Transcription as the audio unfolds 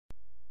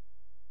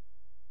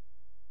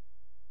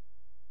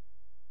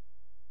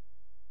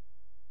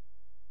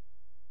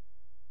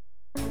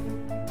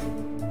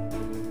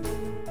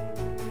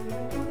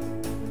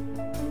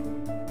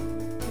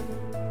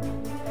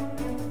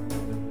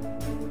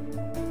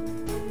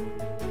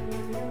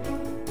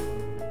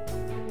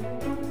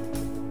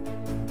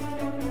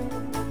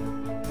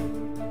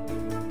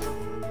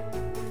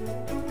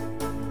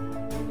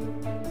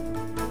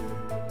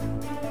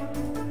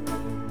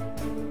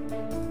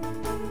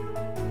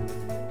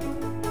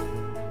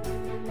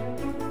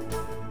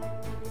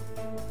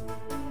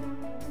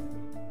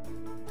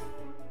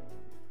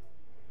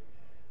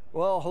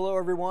Well, hello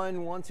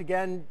everyone. Once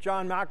again,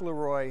 John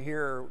McLeroy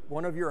here,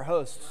 one of your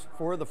hosts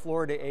for the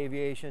Florida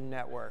Aviation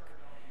Network.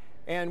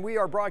 And we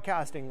are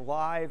broadcasting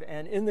live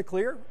and in the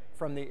clear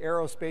from the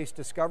Aerospace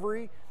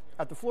Discovery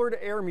at the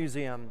Florida Air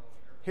Museum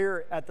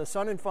here at the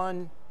Sun and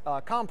Fun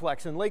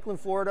complex in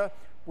Lakeland, Florida.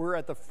 We're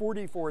at the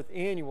 44th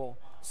annual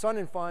Sun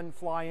and Fun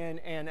Fly-In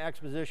and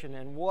Exposition,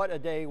 and what a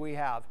day we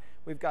have.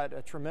 We've got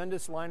a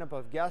tremendous lineup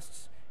of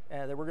guests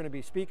that we're going to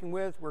be speaking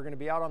with. We're going to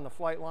be out on the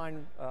flight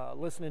line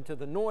listening to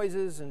the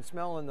noises and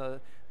smelling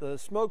the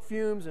smoke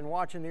fumes and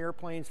watching the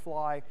airplanes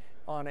fly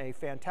on a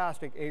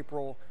fantastic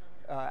April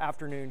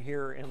afternoon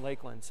here in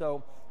Lakeland.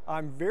 So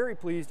I'm very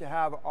pleased to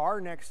have our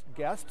next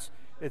guests.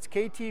 It's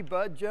KT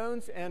Bud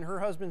Jones and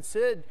her husband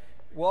Sid.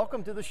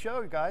 Welcome to the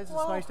show, guys.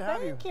 It's nice to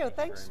have you. Thank you.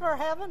 Thanks for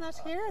having us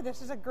here.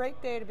 This is a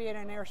great day to be at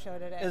an air show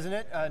today. Isn't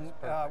it? And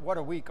what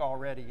a week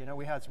already. You know,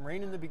 we had some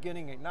rain in the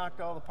beginning. It knocked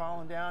all the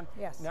pollen down.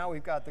 Yes. Now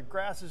we've got the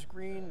grass is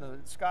green. The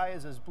sky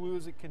is as blue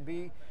as it can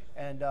be.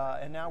 And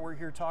now we're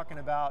here talking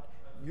about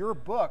your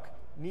book,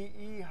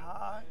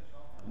 Niihau.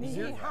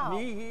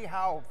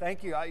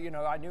 Thank you.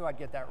 I knew I'd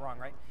get that wrong,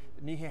 right?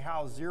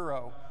 Niihau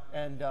Zero.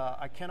 And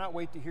I cannot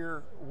wait to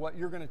hear what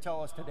you're going to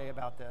tell us today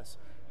about this.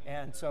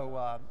 And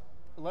so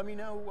let me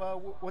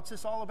know what's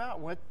this all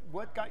about?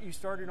 What got you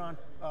started on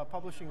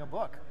publishing a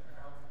book?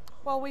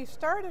 Well, we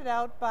started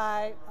out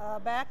by,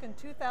 back in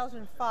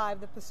 2005,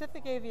 the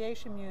Pacific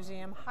Aviation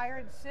Museum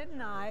hired Sid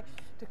and I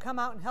to come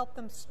out and help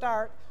them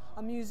start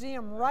a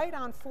museum right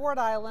on Ford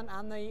Island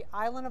on the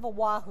island of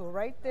Oahu,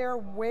 right there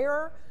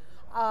where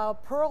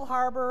Pearl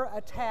Harbor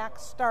attack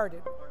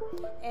started.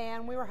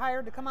 And we were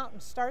hired to come out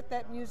and start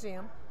that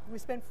museum. We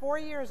spent 4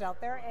 years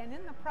out there, and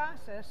in the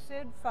process,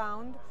 Sid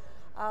found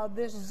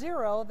this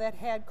Zero that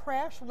had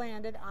crash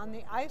landed on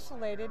the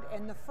isolated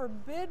and the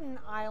forbidden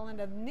island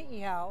of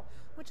Niihau,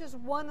 which is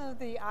one of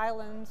the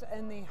islands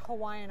in the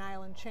Hawaiian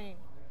island chain.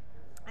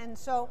 And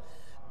so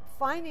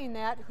finding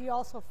that, he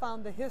also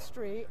found the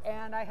history,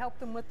 and I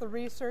helped him with the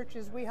research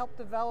as we helped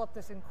develop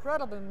this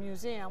incredible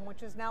museum,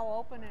 which is now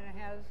open, and it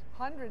has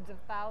hundreds of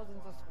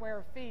thousands of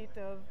square feet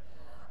of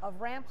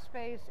ramp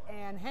space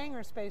and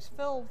hangar space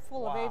filled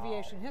full of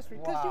aviation history.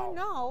 Because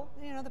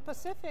you know, the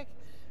Pacific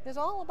is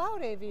all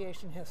about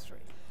aviation history.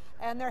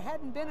 And there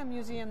hadn't been a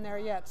museum there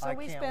yet. So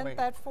we spent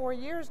that 4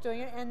 years doing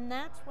it, and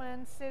that's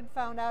when Sid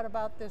found out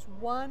about this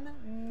one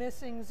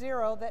missing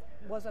Zero that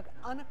was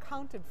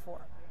unaccounted for.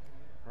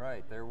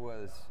 Right, there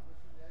was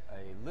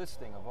a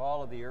listing of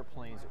all of the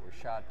airplanes that were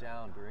shot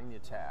down during the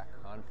attack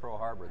on Pearl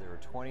Harbor. There were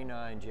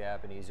 29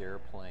 Japanese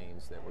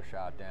airplanes that were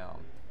shot down.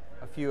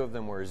 A few of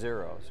them were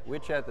Zeros,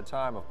 which at the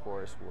time, of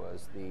course,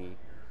 was the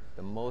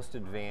most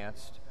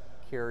advanced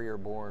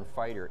carrier-borne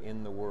fighter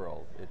in the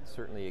world. It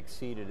certainly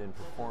exceeded in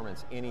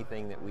performance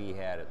anything that we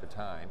had at the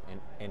time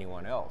and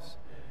anyone else.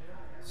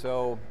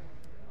 So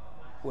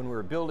when we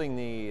were building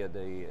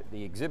the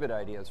exhibit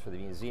ideas for the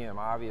museum,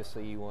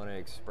 obviously you want to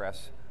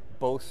express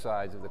both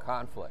sides of the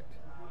conflict.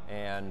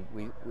 And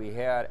we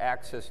had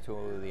access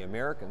to the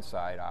American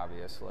side,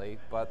 obviously,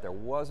 but there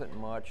wasn't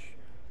much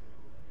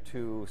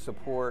to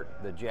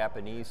support the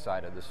Japanese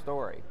side of the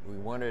story. We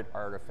wanted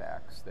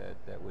artifacts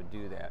that would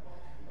do that.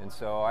 And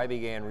so I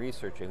began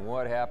researching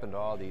what happened to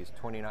all these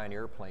 29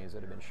 airplanes that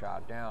had been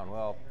shot down.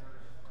 Well,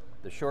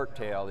 the short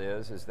tale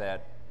is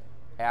that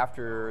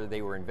after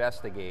they were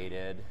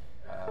investigated,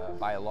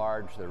 by and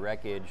large, the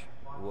wreckage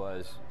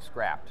was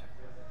scrapped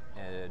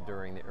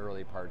during the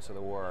early parts of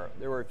the war.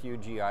 There were a few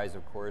GIs,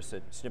 of course,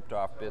 that snipped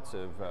off bits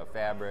of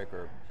fabric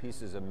or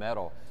pieces of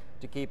metal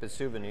to keep as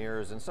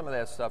souvenirs, and some of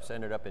that stuff's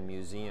ended up in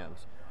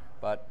museums.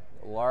 But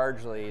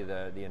largely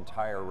the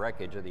entire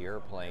wreckage of the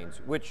airplanes,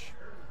 which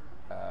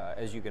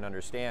as you can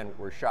understand,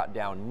 were shot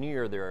down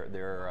near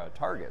their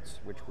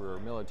targets, which were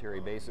military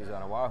bases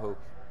on Oahu.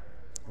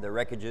 The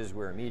wreckages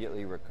were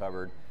immediately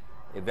recovered,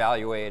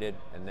 evaluated,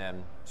 and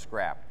then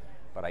scrapped.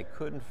 But I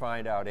couldn't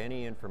find out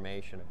any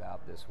information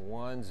about this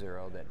one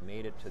Zero that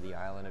made it to the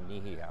island of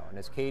Niihau. And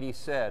as Katie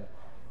said,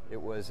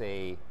 it was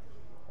a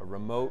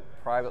remote,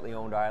 privately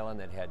owned island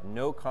that had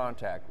no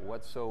contact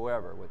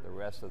whatsoever with the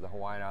rest of the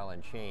Hawaiian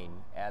island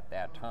chain at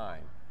that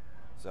time.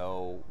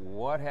 So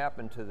what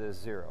happened to this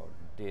Zero?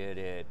 Did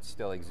it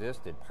still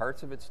exist? Did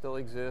parts of it still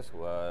exist?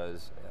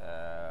 Was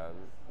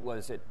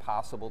it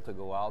possible to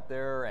go out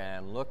there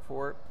and look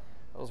for it?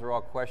 Those are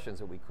all questions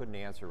that we couldn't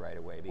answer right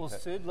away. Well,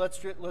 Sid, let's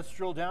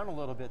drill down a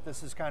little bit.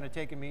 This is kind of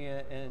taking me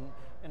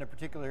in a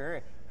particular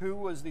area. Who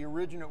was the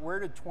original? Where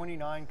did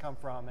 29 come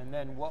from? And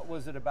then what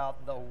was it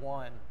about the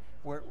one?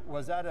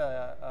 Was that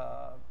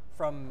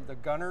from the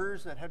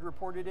gunners that had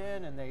reported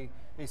in, and they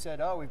said,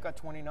 oh, we've got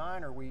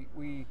 29, or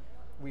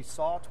we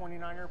saw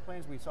 29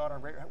 airplanes, we saw it on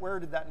radar? Where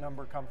did that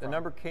number come from? The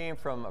number came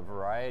from a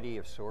variety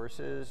of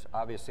sources.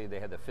 Obviously,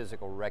 they had the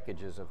physical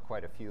wreckages of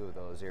quite a few of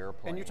those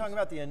airplanes. And you're talking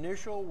about the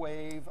initial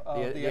wave of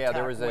the attack Yeah,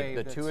 there was wave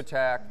there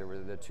were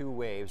the two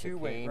waves that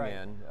came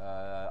in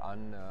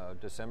on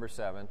December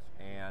 7th,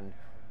 and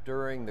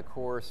during the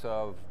course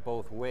of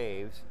both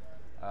waves,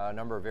 a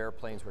number of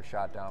airplanes were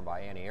shot down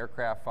by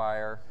anti-aircraft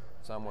fire.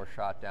 some were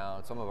shot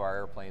down. Some of our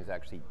airplanes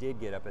actually did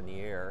get up in the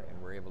air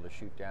and were able to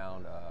shoot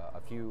down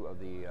a few of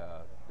the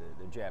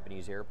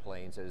Japanese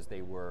airplanes as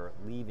they were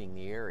leaving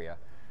the area.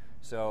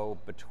 So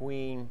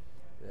between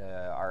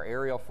our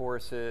aerial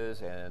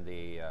forces and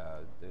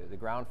the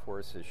ground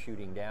forces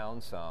shooting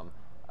down some,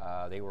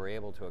 they were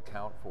able to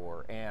account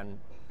for, and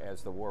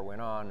as the war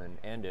went on and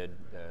ended,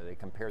 they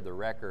compared the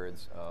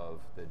records of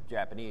the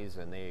Japanese,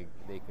 and they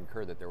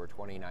concurred that there were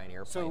 29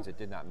 airplanes that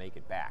did not make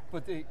it back.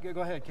 But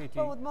go ahead, KT.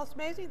 Well, the most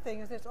amazing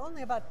thing is it's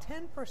only about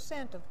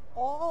 10% of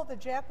all the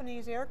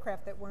Japanese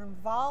aircraft that were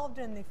involved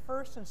in the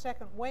first and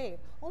second wave,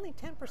 only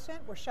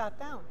 10% were shot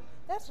down.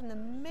 That's an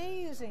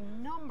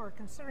amazing number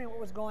considering what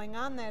was going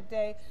on that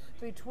day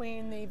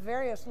between the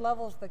various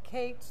levels, the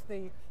Kates,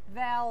 the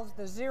Vals,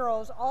 the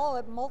Zeros, all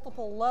at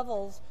multiple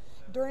levels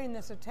during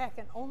this attack,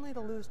 and only to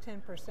lose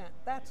 10%.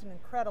 That's an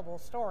incredible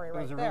story right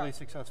there. It was a really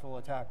successful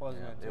attack,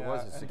 wasn't it? It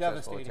was a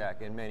successful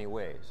attack in many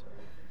ways.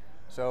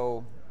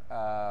 So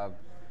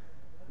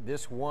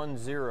this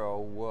 1-0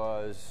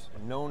 was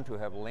known to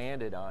have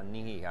landed on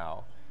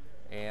Niihau,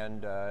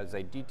 and as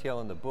I detail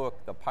in the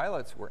book, the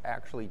pilots were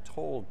actually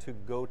told to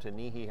go to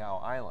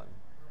Niihau Island,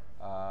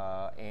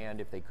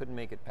 and if they couldn't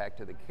make it back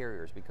to the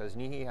carriers, because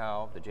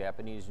Niihau, the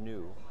Japanese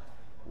knew,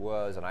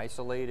 was an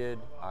isolated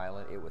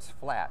island. It was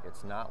flat.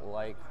 It's not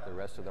like the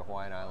rest of the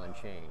Hawaiian island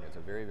chain. It's a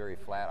very, very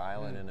flat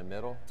island in the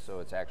middle, so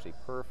it's actually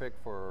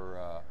perfect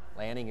for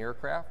landing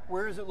aircraft.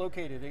 Where is it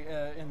located?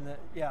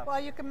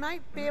 Well, you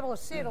might be able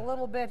to see it a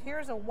little bit.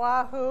 Here's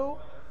Oahu,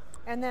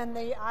 and then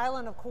the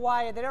island of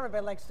Kauai that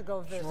everybody likes to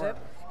go visit. Sure.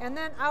 And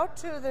then out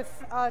to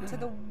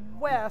the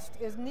west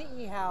is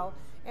Niihau,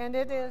 and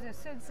it is, as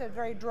Sid said,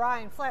 very dry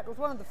and flat. It was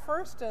one of the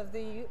first of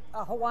the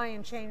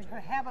Hawaiian chains,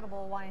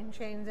 habitable Hawaiian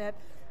chains that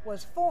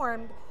was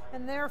formed,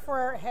 and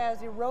therefore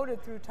has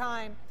eroded through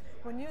time.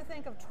 When you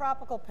think of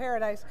tropical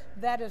paradise,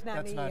 that is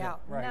not Niihau.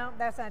 Right. No,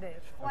 that's not it.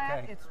 It's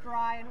flat, Okay. it's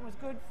dry, and it was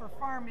good for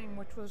farming,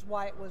 which was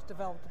why it was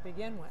developed to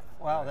begin with.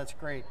 Wow, that's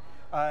great.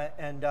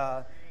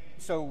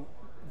 So,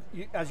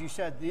 as you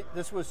said,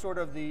 this was sort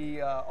of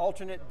the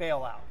alternate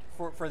bailout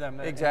for them.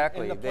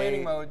 Exactly. In the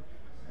planning mode.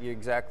 You're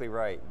exactly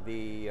right.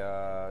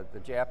 The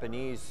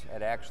Japanese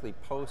had actually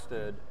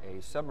posted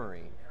a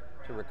submarine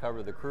to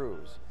recover the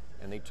crews,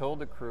 and they told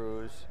the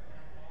crews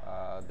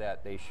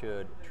that they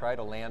should try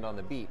to land on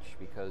the beach,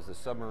 because the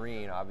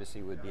submarine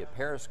obviously would be at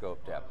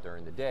periscope depth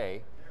during the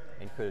day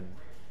and could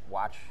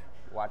watch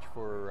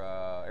for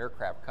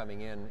aircraft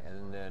coming in,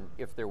 and then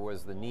if there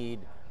was the need,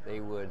 they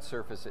would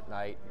surface at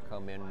night,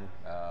 come in,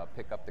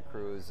 pick up the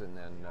crews, and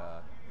then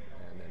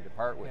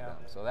depart with them.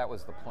 So that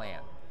was the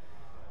plan.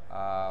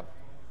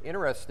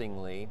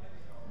 Interestingly,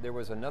 there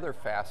was another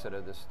facet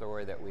of the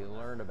story that we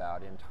learned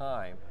about in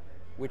time,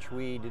 which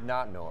we did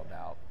not know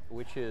about,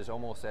 which is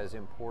almost as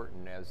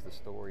important as the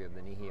story of the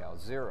Niihau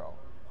Zero.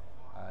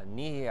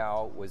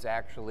 Niihau was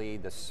actually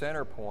the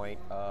center point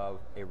of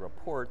a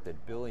report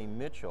that Billy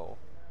Mitchell,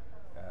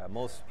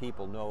 most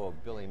people know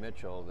of Billy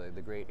Mitchell,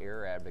 the great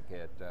air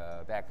advocate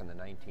back in the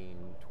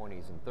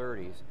 1920s and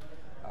 30s.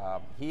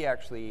 He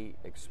actually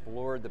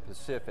explored the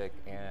Pacific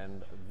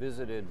and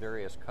visited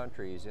various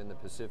countries in the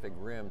Pacific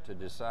Rim to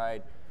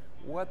decide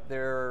what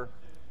their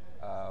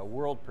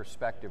world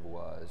perspective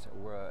was.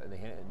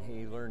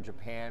 He learned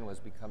Japan was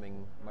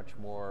becoming much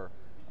more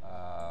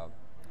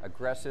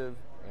aggressive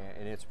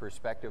in its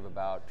perspective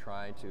about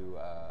trying to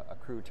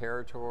accrue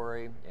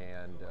territory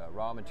and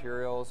raw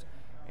materials,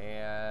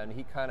 and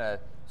he kind of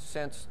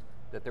sensed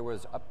that there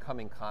was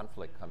upcoming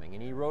conflict coming,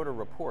 and he wrote a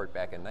report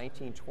back in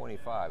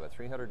 1925, a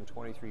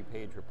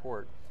 323-page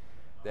report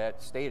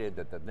that stated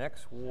that the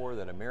next war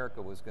that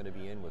America was going to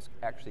be in was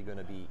actually going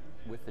to be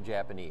with the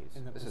Japanese.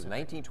 This is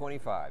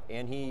 1925,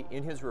 and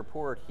in his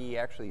report, he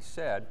actually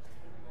said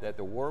that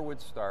the war would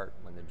start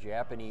when the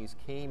Japanese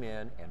came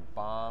in and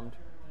bombed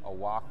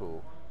Oahu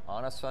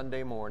on a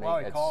Sunday morning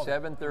at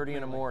 7:30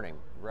 in the morning.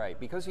 Right,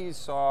 because he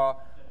saw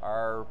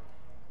our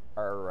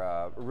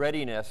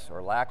readiness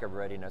or lack of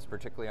readiness,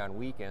 particularly on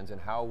weekends,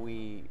 and how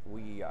we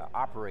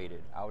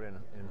operated out in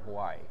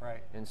Hawaii.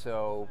 Right. And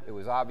so it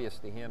was obvious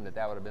to him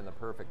that would have been the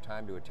perfect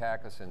time to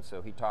attack us, and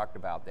so he talked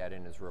about that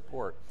in his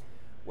report.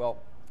 Well,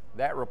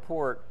 that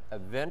report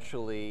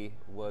eventually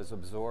was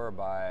absorbed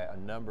by a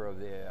number of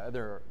the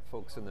other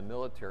folks in the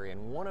military,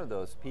 and one of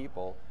those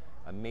people,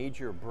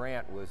 Major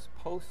Brandt, was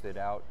posted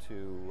out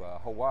to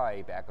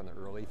Hawaii back in the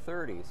early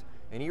 30s.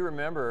 And he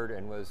remembered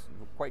and was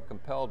quite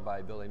compelled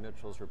by Billy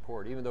Mitchell's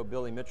report. Even though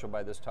Billy Mitchell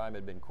by this time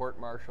had been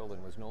court-martialed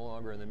and was no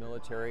longer in the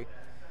military,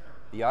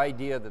 the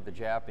idea that the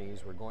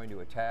Japanese were going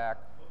to attack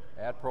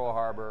at Pearl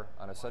Harbor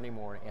on a Sunday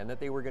morning, and that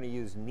they were going to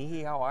use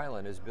Niihau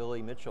Island, as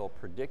Billy Mitchell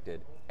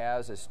predicted,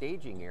 as a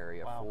staging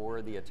area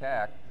for the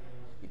attack,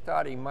 he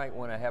thought he might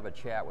want to have a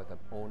chat with the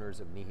owners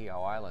of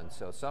Niihau Island.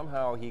 So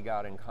somehow he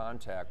got in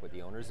contact with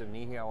the owners of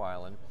Niihau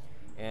Island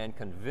and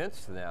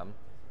convinced them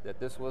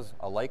that this was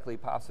a likely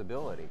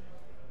possibility,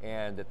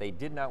 and that they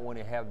did not want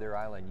to have their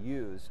island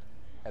used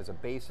as a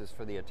basis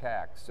for the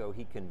attack. So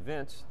he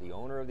convinced the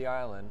owner of the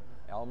island,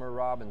 Elmer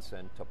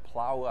Robinson, to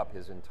plow up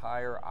his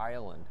entire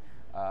island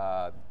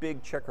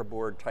big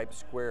checkerboard type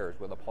squares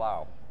with a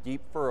plow,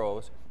 deep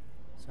furrows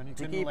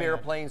to keep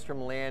airplanes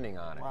from landing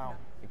on it. Wow.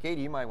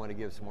 Katie, you might want to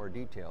give some more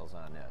details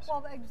on this.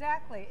 Well,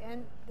 exactly,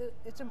 and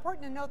it's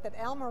important to note that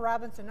Elmer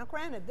Robinson, now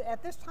granted,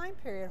 at this time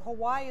period,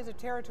 Hawaii is a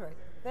territory.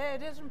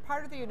 It isn't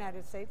part of the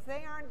United States.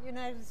 They aren't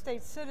United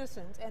States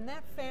citizens, and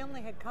that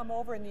family had come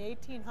over in the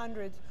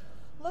 1800s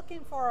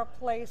looking for a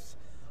place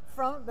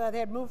they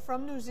had moved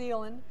from New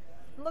Zealand,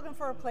 looking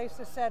for a place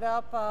to set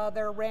up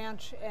their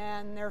ranch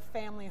and their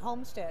family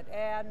homestead,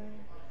 and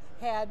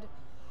had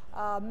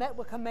met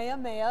with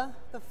Kamehameha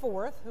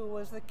IV, who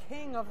was the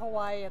king of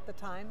Hawaii at the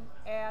time,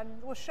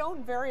 and was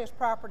shown various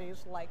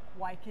properties like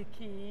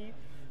Waikiki,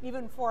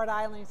 even Ford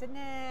Island. He said,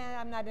 nah,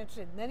 I'm not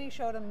interested. And then he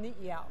showed him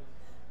Niihau.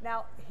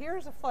 Now,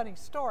 here's a funny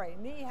story.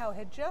 Niihau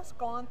had just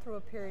gone through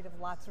a period of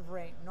lots of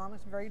rain. Normally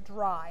it's very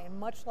dry, and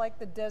much like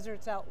the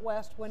deserts out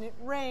west, when it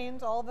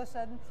rains, all of a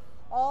sudden,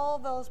 all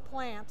those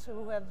plants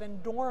who have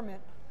been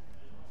dormant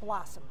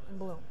blossom and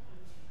bloom.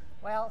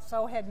 Well,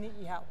 so had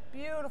Niihau.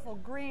 Beautiful,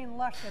 green,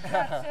 lush.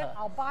 That's it.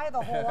 I'll buy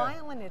the whole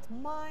island. It's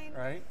mine.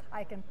 Right.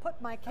 I can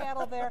put my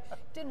cattle there.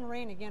 Didn't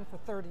rain again for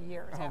 30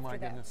 years after my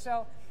that. goodness.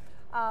 So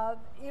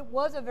it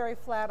was a very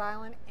flat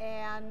island,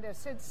 and as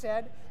Sid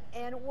said,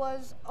 and it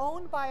was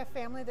owned by a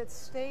family that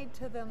stayed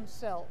to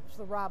themselves,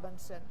 the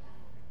Robinson.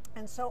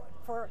 And so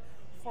for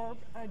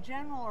a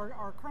General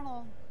or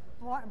Colonel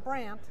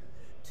Brandt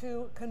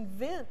to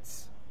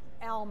convince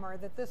Elmer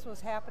that this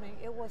was happening,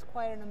 it was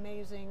quite an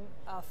amazing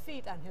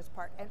feat on his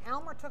part. And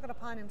Elmer took it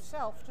upon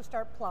himself to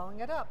start plowing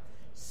it up.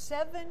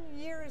 7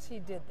 years he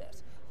did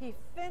this. He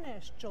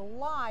finished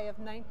July of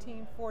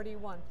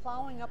 1941,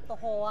 plowing up the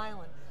whole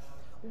island.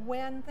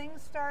 When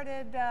things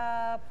started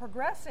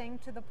progressing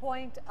to the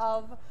point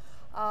of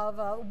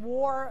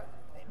war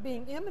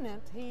being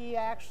imminent, he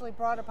actually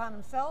brought upon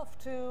himself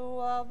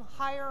to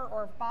hire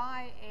or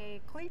buy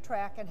a clee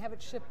track and have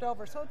it shipped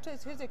over, so to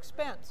his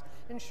expense.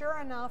 And sure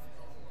enough,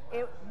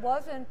 it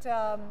wasn't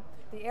the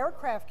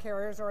aircraft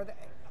carriers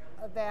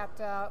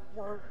that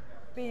were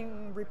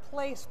being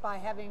replaced by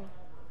having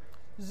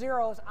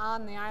Zeros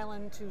on the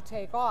island to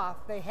take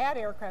off. They had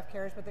aircraft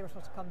carriers, but they were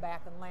supposed to come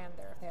back and land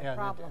there if they had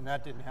problems. And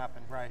that didn't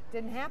happen, right?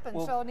 Didn't happen.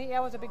 Well, so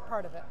that was a big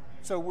part of it.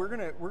 So we're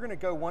gonna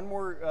go one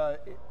more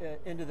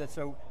into this.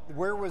 So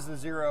where was the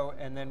Zero,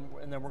 and then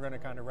we're gonna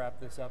kind of wrap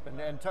this up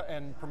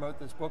and promote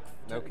this book.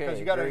 Because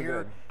you got to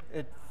hear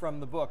it from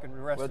the book and the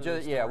rest of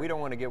the story. Yeah, we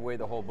don't want to give away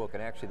the whole book,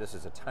 and actually this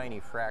is a tiny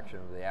fraction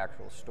of the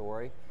actual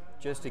story.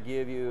 Just to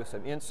give you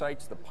some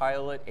insights, the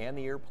pilot and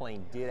the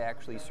airplane did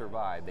actually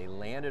survive. They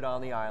landed on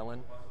the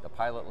island. The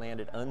pilot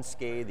landed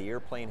unscathed. The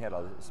airplane had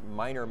a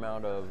minor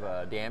amount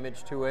of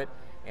damage to it,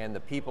 and the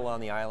people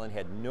on the island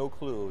had no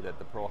clue that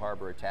the Pearl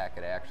Harbor attack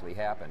had actually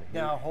happened.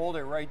 Now hold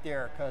it right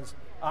there, because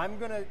I'm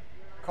going to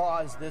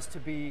cause this to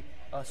be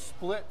a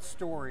split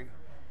story.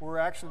 We're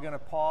actually going to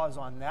pause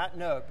on that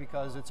note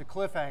because it's a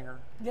cliffhanger.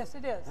 Yes,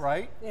 it is.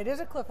 Right? It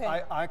is a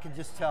cliffhanger. I can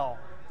just tell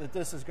that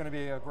this is going to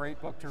be a great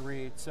book to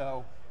read.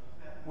 So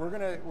we're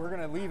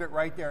gonna leave it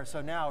right there. So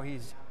now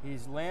he's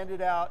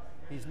landed out.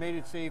 He's made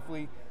it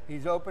safely.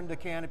 He's opened the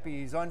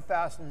canopy. He's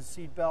unfastened his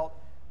seatbelt.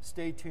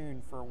 Stay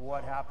tuned for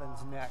what happens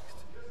next.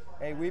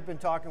 Hey, we've been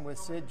talking with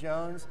Sid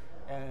Jones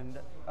and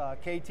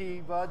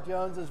KT Bud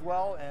Jones as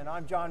well, and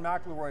I'm John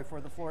McLeroy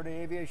for the Florida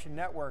Aviation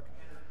Network,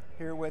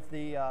 here with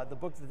the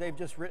book that they've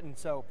just written.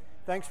 So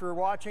thanks for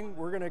watching.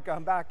 We're going to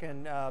come back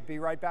and be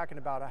right back in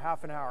about a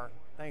half an hour.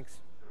 Thanks.